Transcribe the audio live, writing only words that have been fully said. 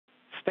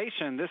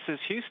Station, this is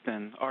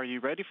Houston. Are you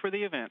ready for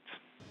the event?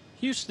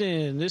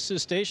 Houston, this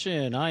is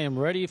Station. I am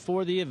ready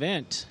for the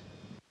event.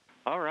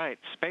 All right,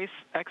 Space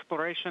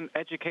Exploration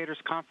Educators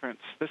Conference.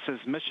 This is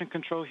Mission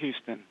Control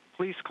Houston.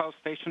 Please call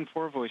Station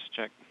for a voice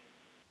check.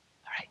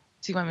 All right,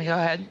 do you want me to go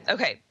ahead?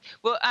 Okay,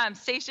 well,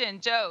 Station,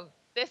 Joe,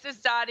 this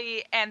is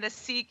Dottie and the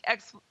Seek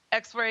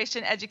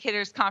Exploration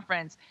Educators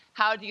Conference.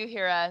 How do you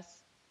hear us?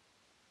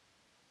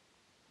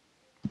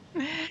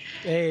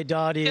 Hey,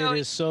 Dottie, it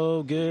is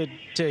so good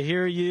to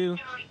hear you.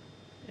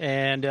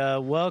 And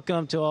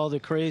welcome to all the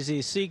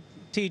crazy Seek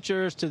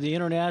teachers to the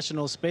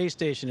International Space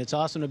Station. It's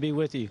awesome to be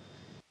with you.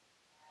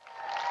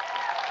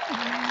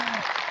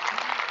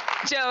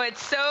 Joe,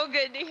 it's so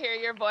good to hear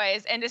your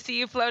voice and to see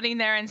you floating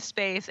there in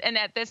space. And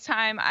at this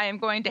time, I am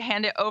going to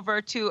hand it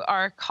over to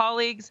our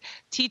colleagues,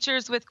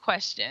 teachers with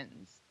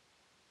questions.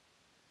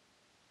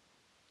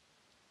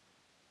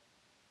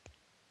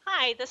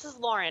 Hi, this is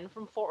Lauren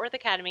from Fort Worth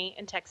Academy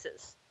in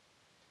Texas.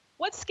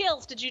 What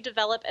skills did you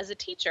develop as a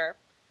teacher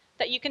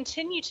that you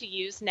continue to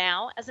use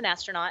now as an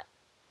astronaut,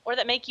 or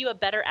that make you a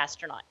better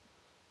astronaut?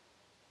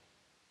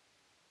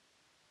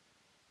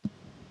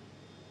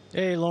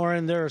 Hey,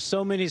 Lauren, there are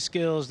so many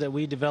skills that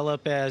we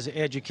develop as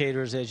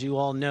educators, as you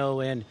all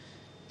know, and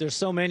there's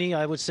so many.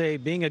 I would say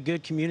being a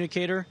good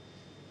communicator,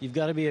 you've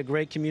got to be a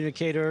great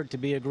communicator to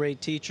be a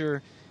great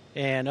teacher.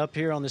 And up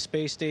here on the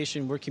space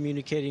station, we're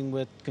communicating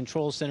with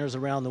control centers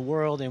around the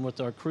world and with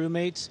our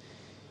crewmates.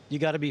 You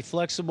got to be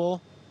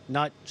flexible,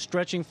 not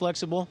stretching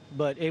flexible,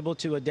 but able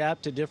to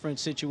adapt to different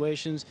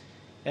situations.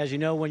 As you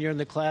know, when you're in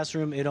the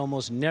classroom, it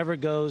almost never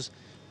goes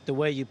the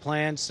way you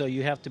planned, so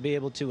you have to be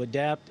able to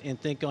adapt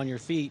and think on your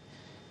feet.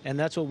 And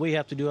that's what we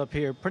have to do up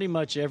here pretty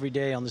much every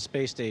day on the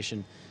space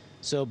station.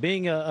 So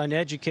being an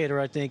educator,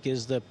 I think,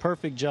 is the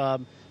perfect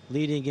job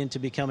leading into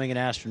becoming an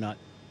astronaut.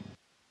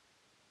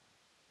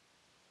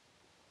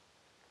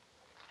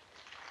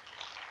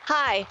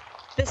 Hi,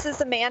 this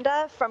is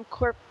Amanda from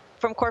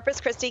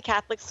Corpus Christi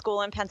Catholic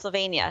School in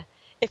Pennsylvania.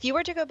 If you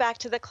were to go back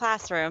to the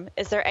classroom,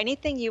 is there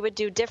anything you would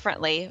do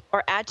differently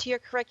or add to your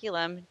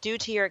curriculum due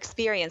to your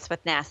experience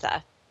with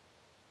NASA?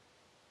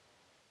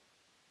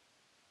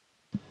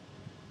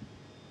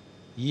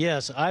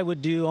 Yes, I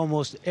would do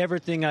almost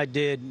everything I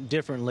did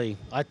differently.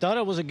 I thought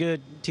I was a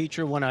good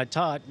teacher when I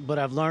taught, but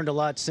I've learned a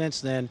lot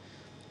since then.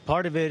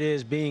 Part of it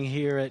is being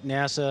here at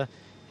NASA,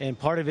 and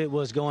part of it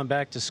was going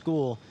back to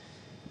school.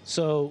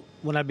 So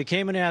when I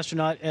became an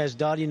astronaut, as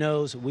Dottie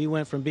knows, we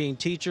went from being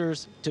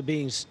teachers to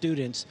being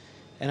students.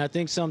 And I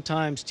think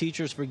sometimes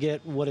teachers forget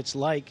what it's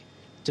like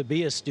to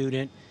be a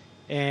student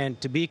and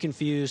to be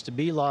confused, to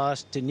be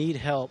lost, to need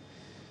help.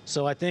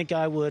 So I think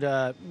I would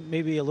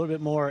maybe a little bit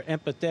more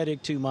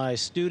empathetic to my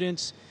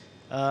students.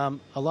 A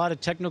lot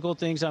of technical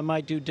things I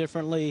might do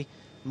differently.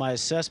 My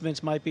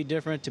assessments might be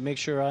different to make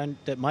sure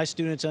that my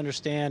students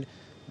understand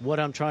what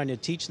I'm trying to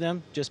teach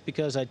them. Just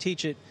because I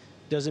teach it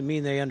doesn't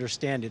mean they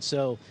understand it.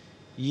 So,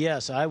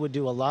 yes, I would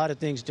do a lot of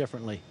things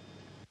differently.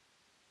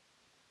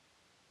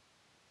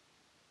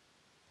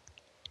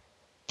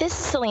 This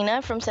is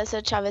Selena from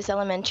Cesar Chavez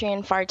Elementary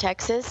in Pharr,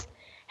 Texas.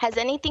 Has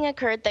anything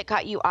occurred that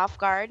caught you off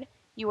guard,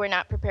 you were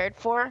not prepared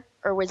for,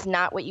 or was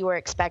not what you were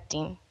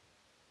expecting?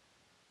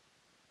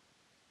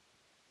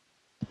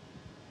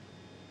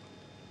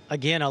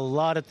 Again, a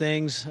lot of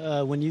things.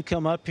 When you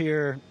come up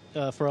here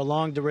for a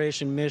long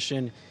duration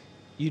mission,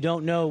 you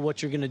don't know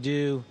what you're going to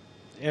do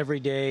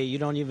every day. You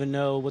don't even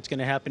know what's going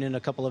to happen in a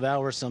couple of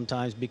hours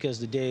sometimes because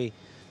the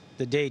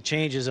day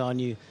changes on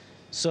you.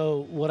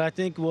 So what I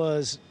think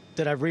was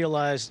that I've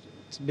realized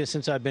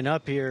since I've been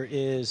up here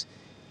is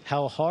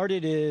how hard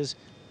it is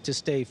to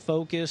stay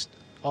focused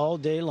all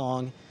day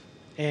long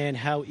and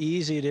how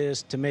easy it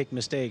is to make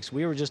mistakes.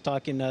 We were just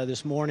talking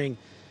this morning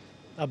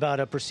about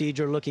a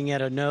procedure, looking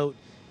at a note,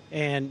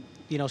 and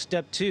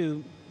step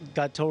 2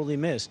 got totally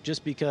missed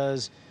just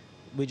because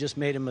we just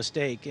made a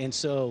mistake. And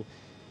so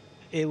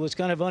it was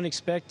kind of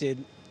unexpected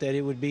that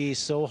it would be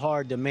so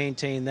hard to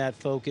maintain that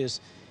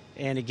focus,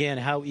 and again,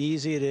 how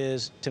easy it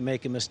is to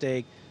make a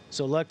mistake.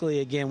 So luckily,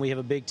 again, we have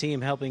a big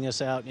team helping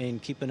us out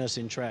and keeping us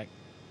in track.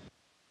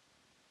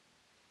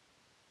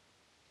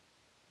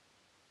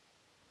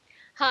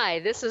 Hi,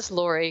 this is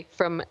Lori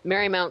from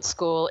Marymount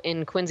School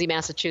in Quincy,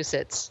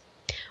 Massachusetts.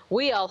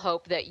 We all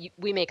hope that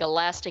we make a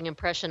lasting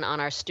impression on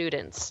our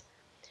students.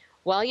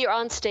 While you're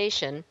on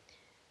station,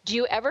 do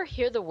you ever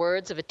hear the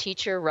words of a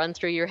teacher run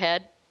through your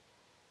head?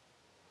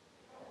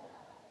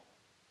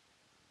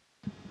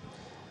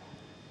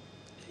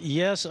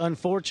 Yes,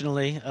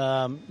 unfortunately.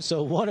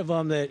 So one of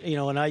them that,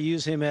 and I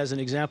use him as an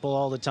example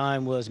all the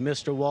time, was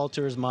Mr.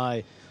 Walters,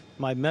 my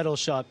metal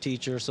shop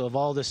teacher. So of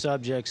all the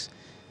subjects,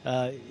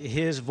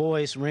 his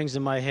voice rings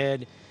in my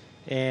head.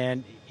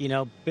 And,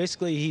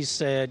 basically he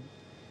said,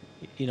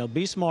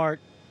 be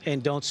smart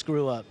and don't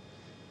screw up.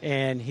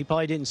 And he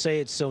probably didn't say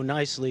it so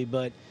nicely,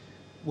 but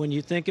when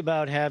you think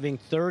about having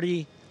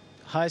 30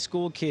 high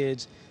school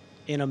kids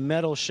in a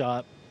metal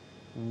shop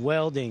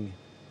welding,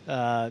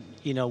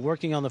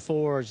 working on the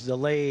forge, the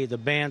lathe, the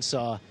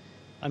bandsaw.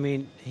 I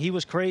mean, he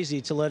was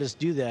crazy to let us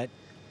do that.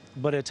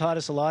 but it taught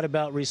us a lot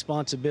about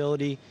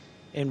responsibility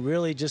and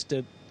really just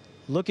to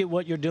look at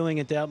what you're doing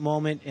at that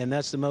moment, and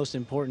that's the most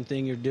important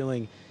thing you're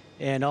doing.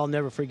 And I'll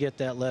never forget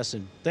that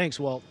lesson. Thanks,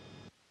 Walt.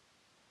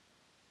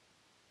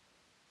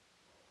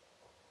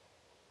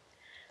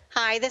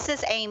 Hi, this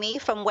is Amy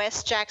from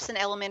West Jackson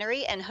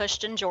Elementary in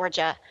Houston,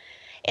 Georgia.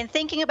 In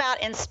thinking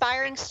about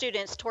inspiring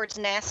students towards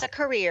NASA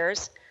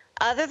careers,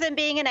 other than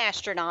being an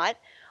astronaut,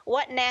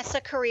 what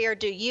NASA career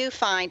do you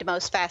find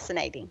most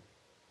fascinating?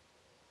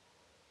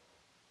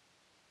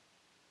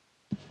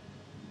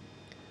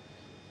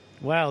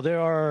 Wow,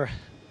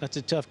 that's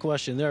a tough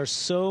question. There are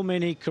so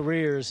many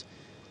careers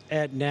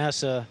at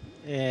NASA,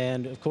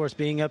 and of course,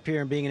 being up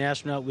here and being an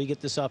astronaut, we get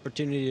this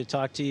opportunity to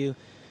talk to you.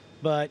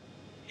 But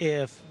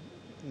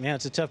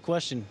it's a tough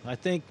question. I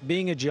think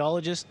being a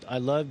geologist, I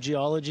love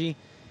geology,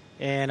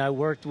 and I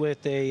worked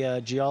with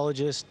a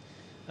geologist,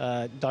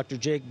 Dr.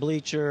 Jake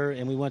Bleacher,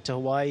 and we went to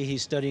Hawaii.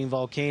 He's studying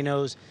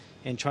volcanoes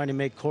and trying to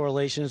make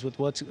correlations with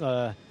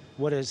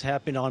what has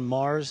happened on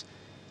Mars.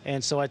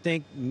 And so I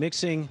think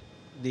mixing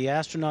the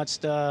astronaut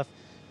stuff,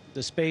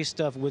 the space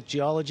stuff with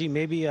geology,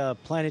 maybe a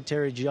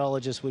planetary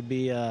geologist would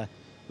be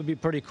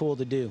pretty cool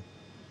to do.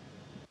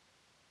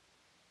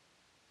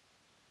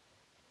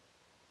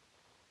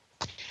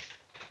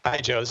 Hi,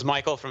 Joe. This is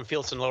Michael from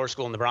Fieldston Lower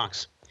School in the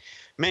Bronx.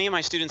 Many of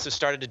my students have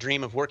started to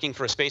dream of working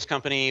for a space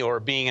company or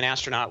being an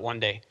astronaut one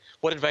day.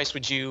 What advice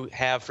would you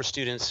have for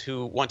students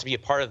who want to be a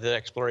part of the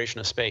exploration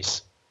of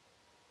space?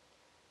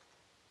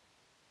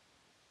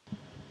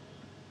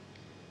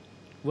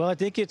 Well, I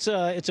think it's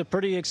a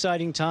pretty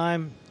exciting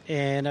time,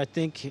 and I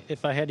think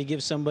if I had to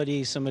give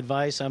somebody some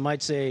advice, I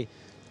might say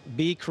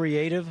be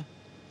creative.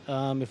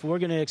 If we're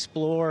going to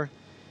explore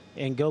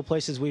and go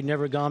places we've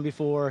never gone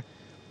before,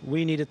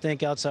 we need to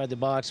think outside the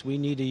box. We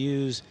need to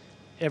use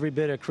every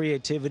bit of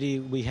creativity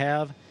we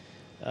have.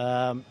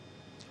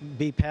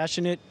 Be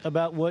passionate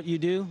about what you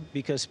do,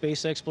 because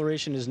space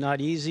exploration is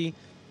not easy,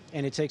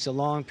 and it takes a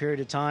long period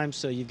of time,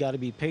 so you've got to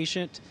be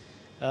patient.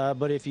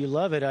 But if you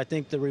love it, I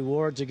think the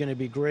rewards are going to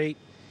be great,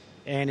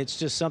 and it's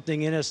just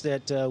something in us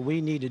that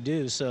we need to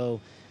do. So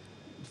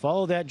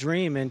follow that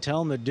dream and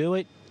tell them to do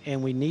it,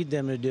 and we need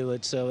them to do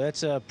it. So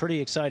that's pretty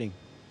exciting.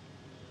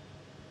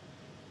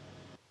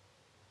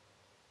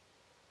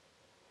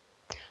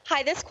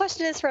 Hi, this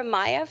question is from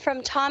Maya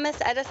from Thomas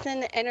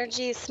Edison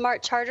Energy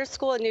Smart Charter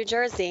School in New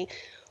Jersey.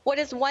 What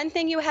is one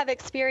thing you have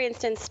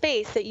experienced in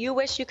space that you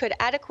wish you could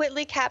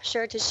adequately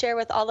capture to share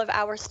with all of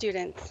our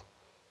students?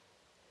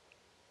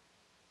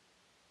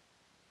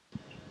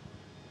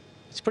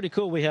 It's pretty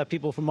cool. We have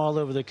people from all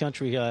over the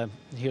country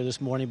here this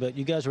morning, but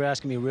you guys are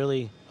asking me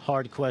really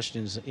hard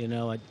questions.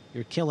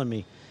 You're killing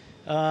me.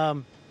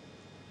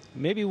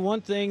 Maybe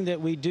one thing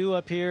that we do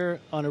up here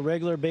on a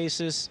regular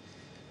basis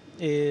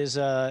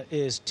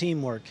is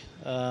teamwork.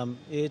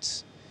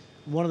 It's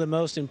one of the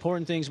most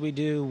important things we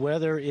do,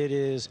 whether it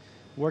is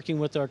working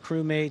with our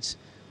crewmates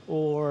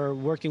or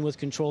working with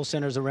control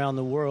centers around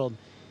the world.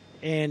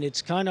 And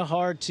it's kind of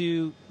hard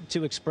to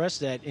express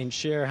that and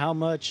share how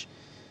much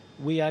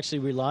we actually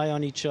rely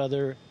on each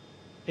other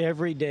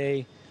every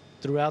day,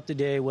 throughout the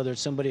day, whether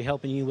it's somebody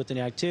helping you with an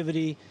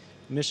activity,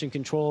 mission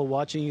control,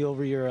 watching you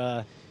over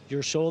your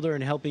shoulder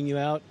and helping you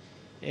out.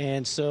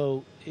 And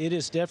so it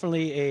is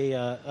definitely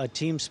a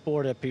team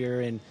sport up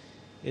here, and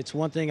it's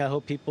one thing I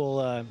hope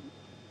people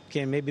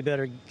can maybe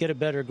get a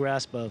better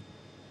grasp of.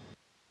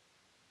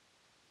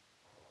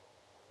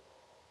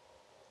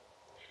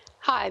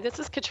 Hi, this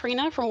is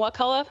Katrina from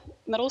Wakulla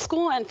Middle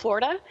School in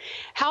Florida.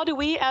 How do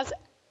we as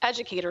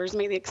educators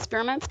make the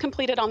experiments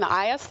completed on the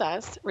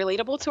ISS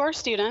relatable to our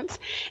students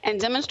and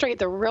demonstrate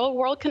the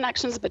real-world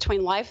connections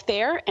between life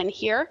there and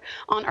here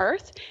on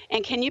Earth?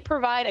 And can you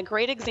provide a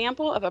great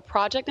example of a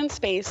project in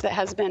space that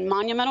has been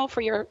monumental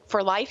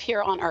for life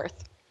here on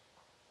Earth?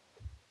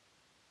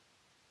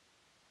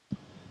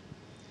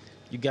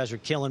 You guys are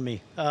killing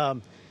me.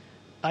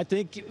 I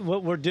think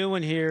what we're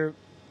doing here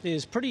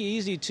is pretty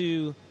easy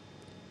to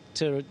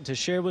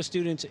share with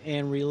students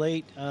and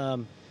relate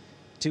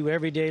to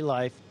everyday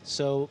life.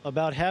 So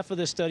about half of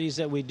the studies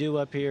that we do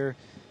up here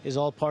is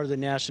all part of the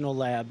National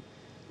Lab,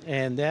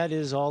 and that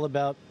is all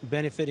about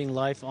benefiting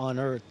life on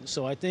Earth.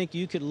 So I think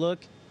you could look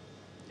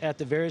at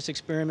the various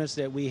experiments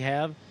that we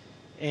have,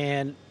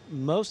 and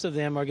most of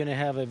them are going to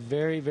have a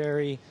very,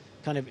 very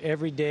kind of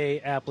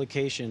everyday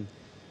application.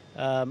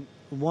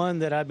 One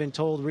that I've been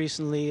told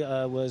recently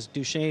was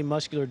Duchenne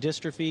muscular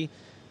dystrophy.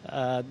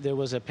 There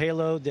was a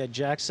payload that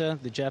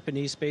JAXA, the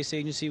Japanese Space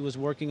Agency, was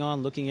working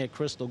on, looking at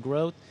crystal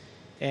growth.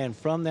 And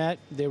from that,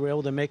 they were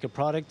able to make a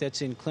product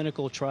that's in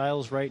clinical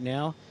trials right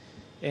now.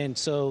 And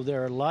so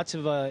there are lots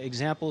of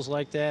examples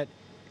like that.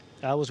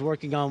 I was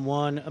working on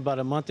one about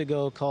a month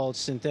ago called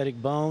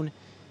synthetic bone,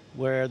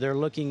 where they're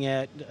looking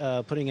at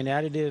putting an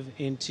additive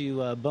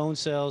into bone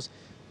cells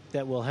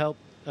that will help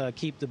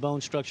keep the bone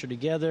structure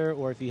together,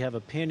 or if you have a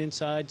pin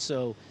inside.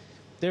 So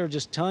there are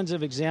just tons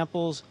of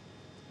examples.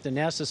 The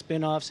NASA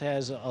spin-offs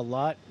has a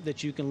lot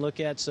that you can look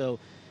at. So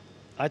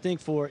I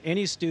think for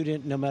any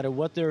student, no matter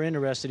what they're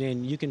interested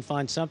in, you can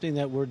find something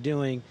that we're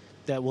doing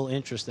that will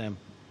interest them.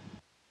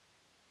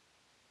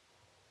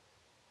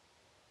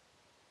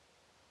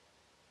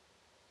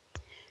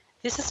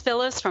 This is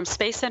Phyllis from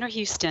Space Center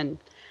Houston.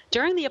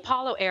 During the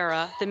Apollo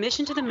era, the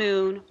mission to the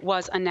moon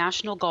was a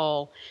national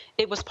goal.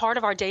 It was part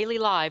of our daily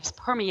lives,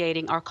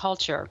 permeating our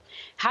culture.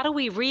 How do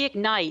we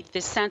reignite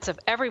this sense of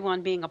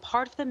everyone being a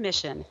part of the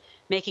mission,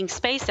 making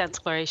space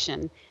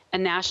exploration a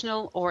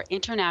national or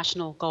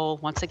international goal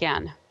once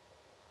again?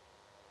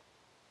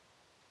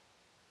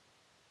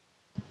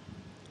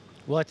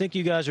 Well, I think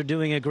you guys are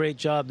doing a great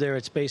job there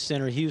at Space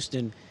Center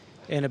Houston.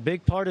 And a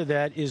big part of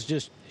that is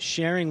just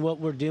sharing what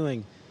we're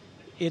doing.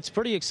 It's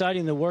pretty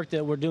exciting, the work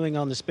that we're doing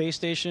on the space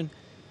station.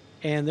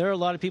 And there are a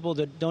lot of people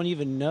that don't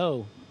even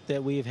know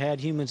that we've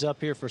had humans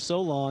up here for so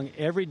long,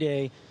 every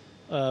day,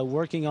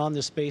 working on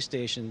the space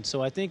station.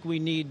 So I think we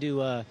need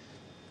to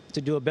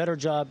do a better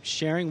job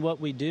sharing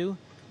what we do.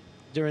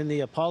 During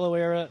the Apollo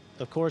era,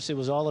 of course, it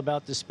was all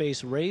about the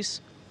space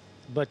race.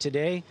 But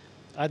today,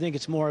 I think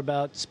it's more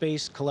about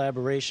space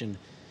collaboration.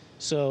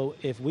 So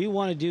if we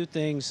want to do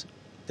things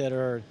that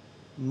are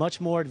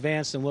much more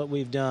advanced than what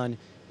we've done,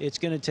 it's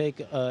going to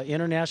take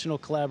international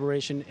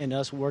collaboration and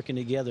us working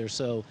together.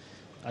 So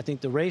I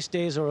think the race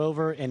days are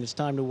over and it's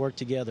time to work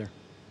together.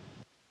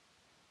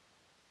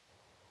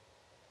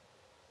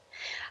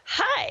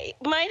 Hi,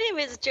 my name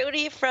is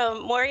Jody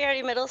from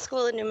Moriarty Middle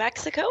School in New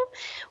Mexico.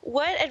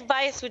 What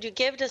advice would you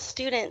give to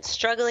students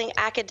struggling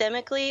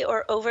academically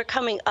or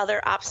overcoming other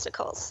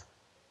obstacles?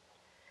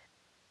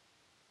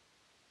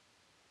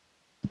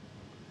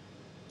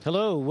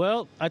 Hello.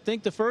 Well, I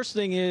think the first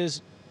thing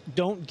is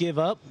don't give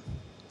up.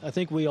 I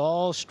think we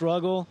all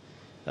struggle.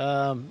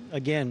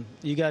 Again,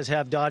 you guys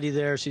have Dottie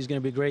there. She's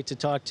going to be great to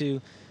talk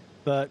to.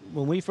 But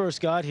when we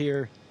first got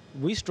here,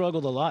 we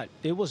struggled a lot.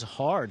 It was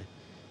hard.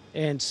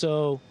 And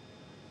so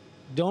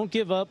don't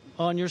give up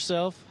on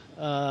yourself.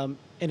 And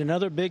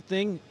another big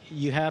thing,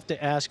 you have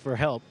to ask for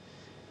help.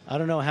 I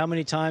don't know how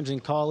many times in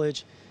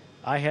college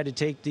I had to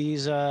take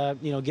these,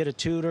 get a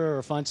tutor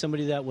or find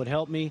somebody that would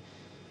help me.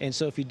 And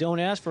so if you don't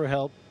ask for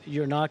help,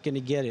 you're not going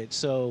to get it.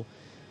 So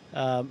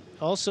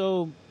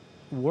also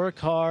work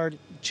hard,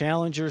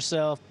 challenge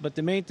yourself. But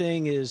the main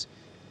thing is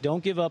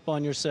don't give up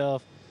on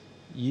yourself.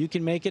 You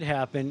can make it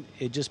happen.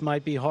 It just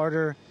might be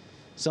harder.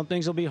 Some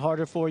things will be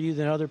harder for you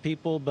than other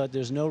people, but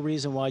there's no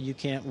reason why you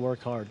can't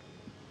work hard.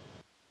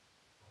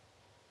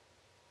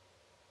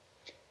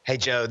 Hey,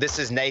 Joe, this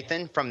is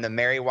Nathan from the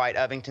Mary White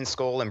Ovington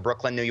School in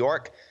Brooklyn, New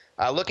York.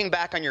 Looking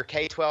back on your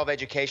K-12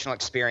 educational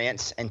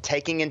experience and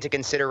taking into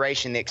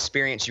consideration the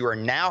experience you are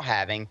now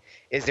having,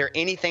 is there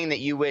anything that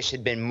you wish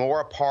had been more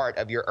a part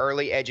of your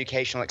early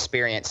educational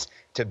experience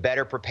to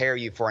better prepare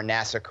you for a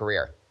NASA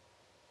career?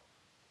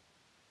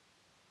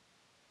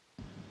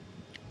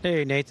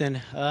 Hey, Nathan.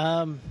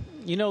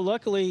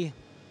 Luckily,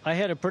 I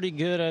had a pretty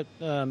good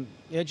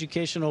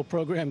educational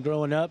program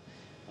growing up.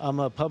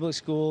 I'm a public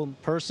school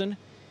person,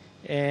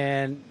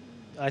 and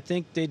I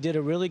think they did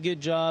a really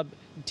good job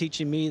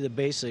teaching me the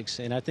basics,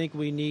 and I think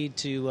we need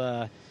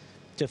to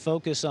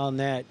focus on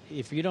that.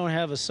 If you don't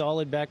have a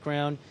solid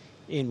background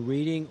in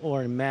reading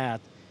or in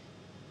math,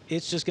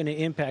 it's just going to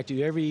impact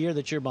you. Every year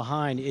that you're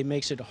behind, it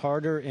makes it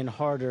harder and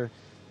harder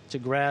to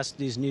grasp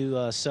these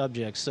new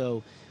subjects.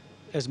 So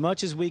as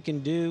much as we can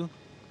do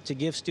to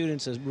give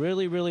students a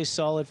really, really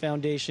solid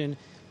foundation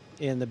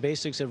in the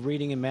basics of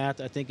reading and math,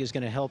 I think is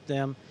going to help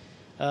them.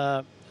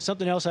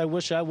 Something else I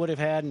wish I would have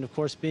had, and of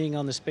course being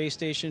on the space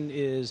station,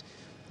 is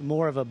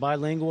more of a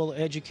bilingual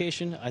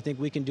education. I think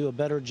we can do a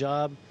better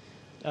job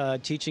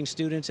teaching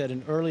students at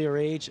an earlier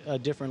age a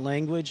different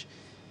language.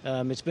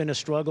 It's been a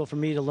struggle for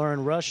me to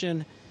learn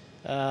Russian,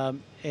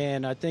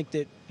 and I think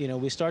that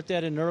we start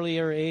that at an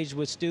earlier age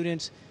with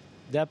students.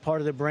 That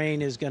part of the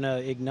brain is going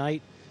to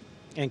ignite,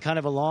 and kind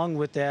of along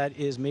with that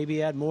is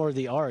maybe add more of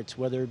the arts,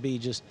 whether it be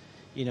just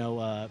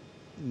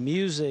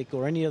music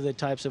or any other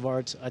types of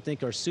arts. I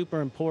think are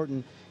super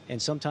important, and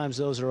sometimes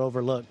those are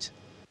overlooked.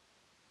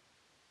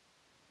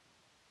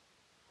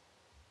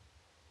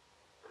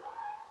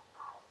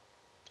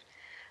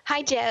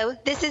 Hi, Joe.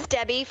 This is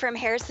Debbie from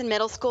Harrison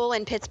Middle School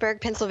in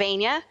Pittsburgh,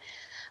 Pennsylvania.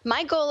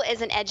 My goal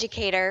as an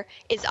educator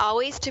is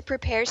always to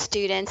prepare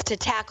students to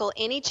tackle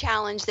any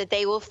challenge that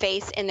they will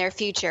face in their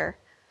future.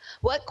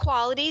 What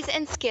qualities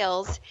and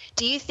skills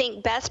do you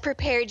think best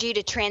prepared you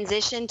to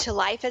transition to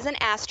life as an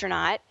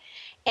astronaut?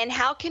 And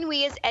how can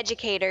we as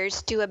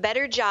educators do a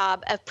better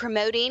job of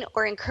promoting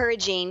or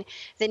encouraging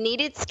the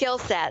needed skill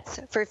sets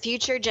for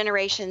future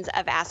generations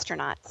of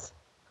astronauts?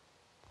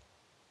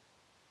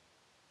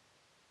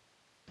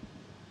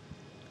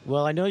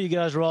 Well, I know you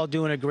guys are all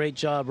doing a great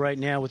job right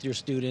now with your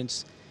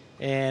students,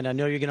 and I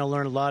know you're going to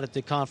learn a lot at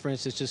the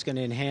conference. It's just going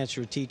to enhance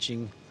your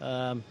teaching.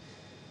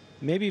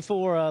 Maybe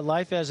for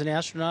life as an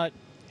astronaut,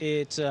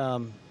 it's a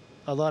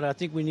lot. I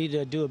think we need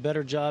to do a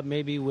better job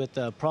maybe with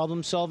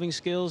problem-solving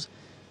skills.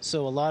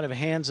 So a lot of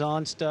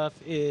hands-on stuff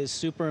is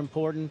super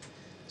important.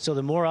 So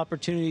the more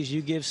opportunities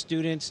you give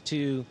students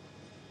to,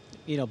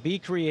 be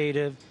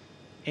creative,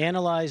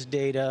 analyze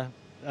data,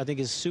 I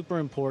think is super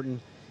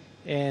important.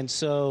 And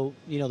so,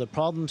 the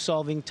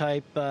problem-solving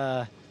type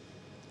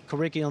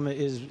curriculum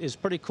is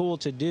pretty cool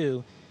to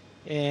do.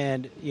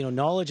 And,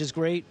 knowledge is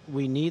great.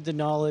 We need the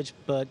knowledge,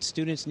 but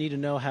students need to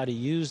know how to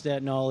use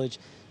that knowledge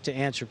to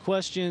answer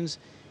questions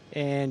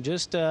and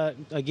just,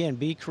 again,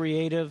 be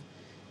creative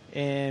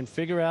and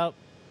figure out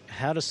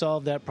how to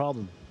solve that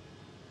problem.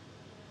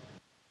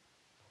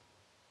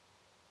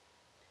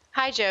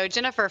 Hi, Joe.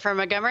 Jennifer from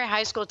Montgomery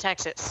High School,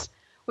 Texas.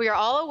 We are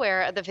all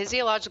aware of the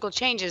physiological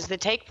changes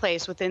that take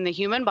place within the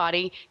human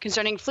body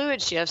concerning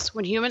fluid shifts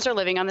when humans are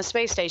living on the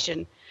space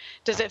station.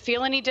 Does it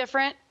feel any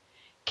different?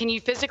 Can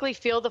you physically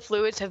feel the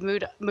fluids have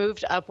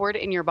moved upward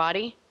in your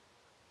body?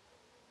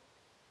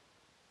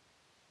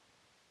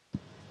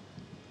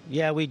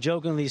 Yeah, we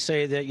jokingly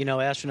say that,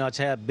 astronauts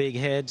have big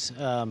heads,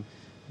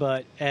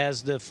 but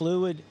as the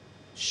fluid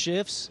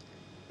shifts,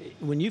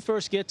 when you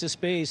first get to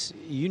space,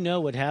 you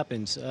know what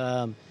happens.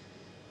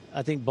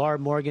 I think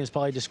Barb Morgan has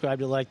probably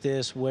described it like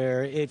this,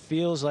 where it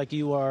feels like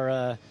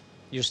you're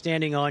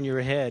standing on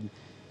your head,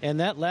 and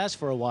that lasts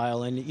for a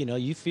while, and,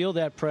 you feel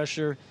that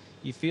pressure,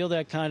 you feel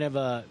that kind of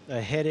a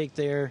headache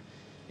there,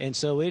 and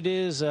so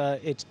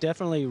it's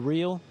definitely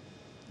real.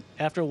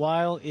 After a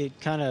while,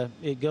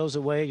 it goes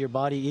away, your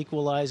body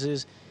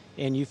equalizes,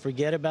 and you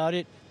forget about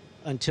it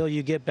until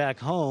you get back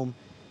home,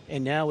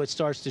 and now it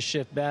starts to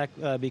shift back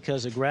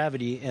because of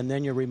gravity, and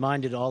then you're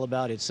reminded all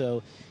about it.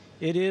 So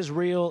it is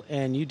real,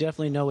 and you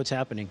definitely know what's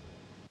happening.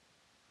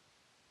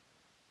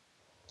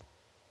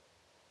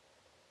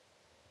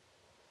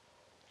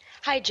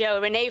 Hi, Joe.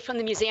 Renee from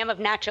the Museum of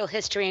Natural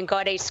History and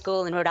Gaudet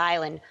School in Rhode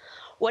Island.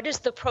 What is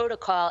the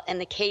protocol in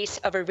the case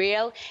of a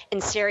real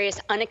and serious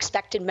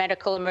unexpected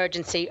medical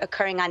emergency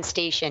occurring on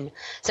station,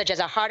 such as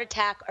a heart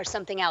attack or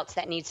something else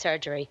that needs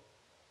surgery?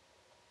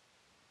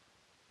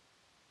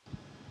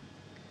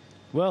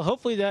 Well,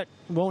 hopefully that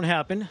won't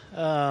happen.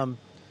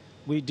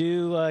 We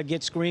do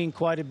get screened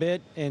quite a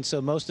bit, and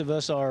so most of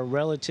us are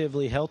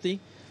relatively healthy.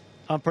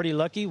 I'm pretty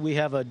lucky. We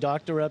have a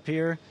doctor up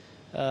here,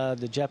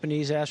 the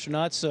Japanese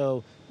astronaut,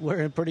 so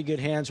we're in pretty good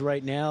hands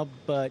right now.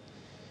 But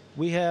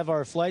we have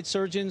our flight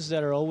surgeons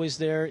that are always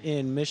there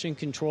in mission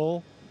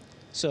control.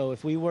 So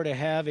if we were to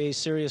have a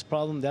serious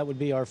problem, that would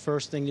be our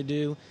first thing to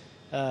do.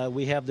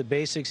 We have the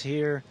basics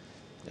here,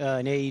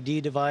 an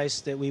AED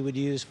device that we would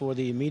use for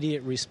the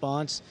immediate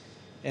response.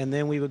 And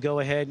then we would go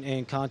ahead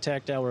and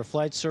contact our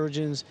flight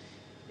surgeons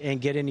and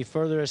get any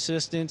further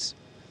assistance.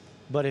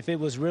 But if it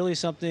was really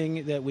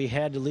something that we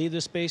had to leave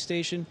the space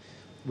station,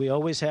 we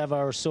always have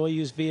our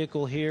Soyuz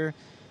vehicle here,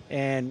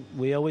 and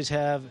we always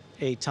have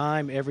a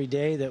time every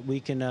day that we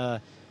can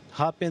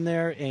hop in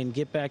there and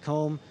get back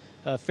home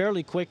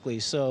fairly quickly.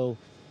 So,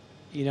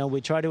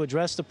 we try to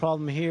address the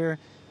problem here,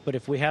 but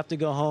if we have to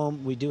go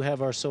home, we do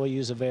have our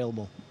Soyuz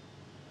available.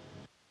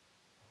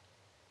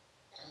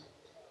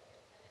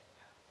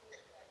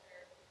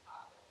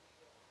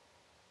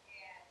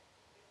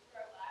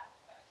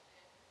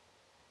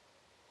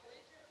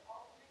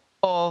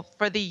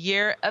 For the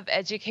year of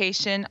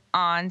education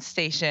on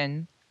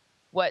station,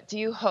 what do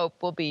you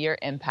hope will be your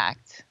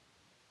impact?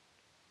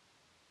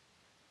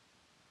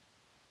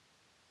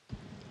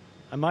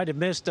 I might have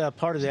missed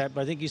part of that,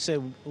 but I think you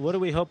said, what do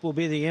we hope will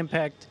be the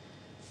impact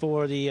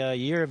for the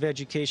year of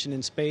education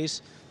in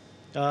space?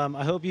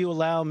 I hope you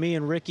allow me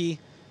and Ricky,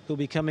 who'll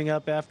be coming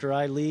up after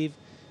I leave,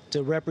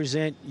 to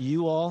represent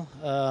you all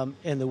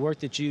and the work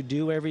that you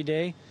do every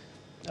day.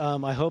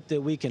 I hope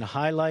that we can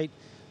highlight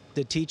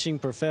the teaching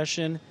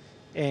profession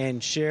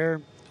and share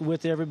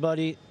with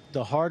everybody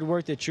the hard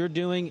work that you're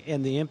doing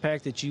and the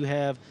impact that you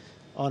have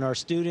on our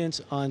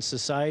students, on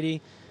society.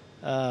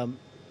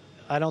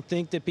 I don't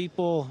think that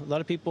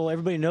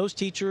everybody knows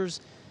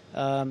teachers.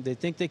 They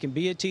think they can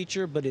be a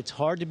teacher, but it's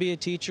hard to be a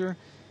teacher.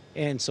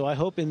 And so I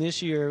hope in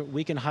this year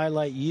we can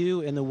highlight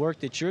you and the work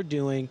that you're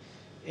doing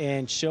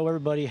and show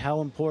everybody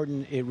how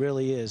important it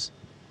really is.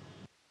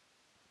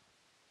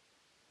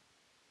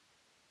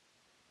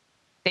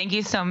 Thank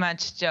you so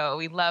much, Joe.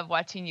 We love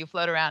watching you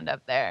float around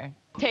up there.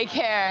 Take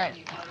care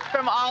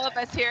from all of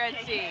us here at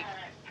SEEG.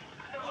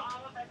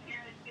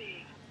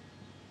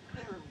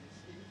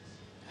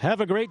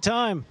 Have a great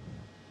time.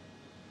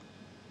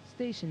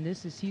 Station,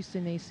 this is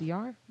Houston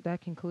ACR. That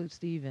concludes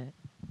the event.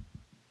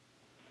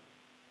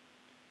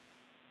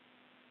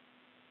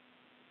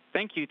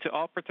 Thank you to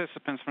all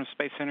participants from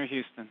Space Center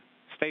Houston.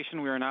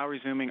 Station, we are now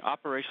resuming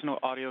operational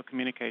audio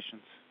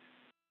communications.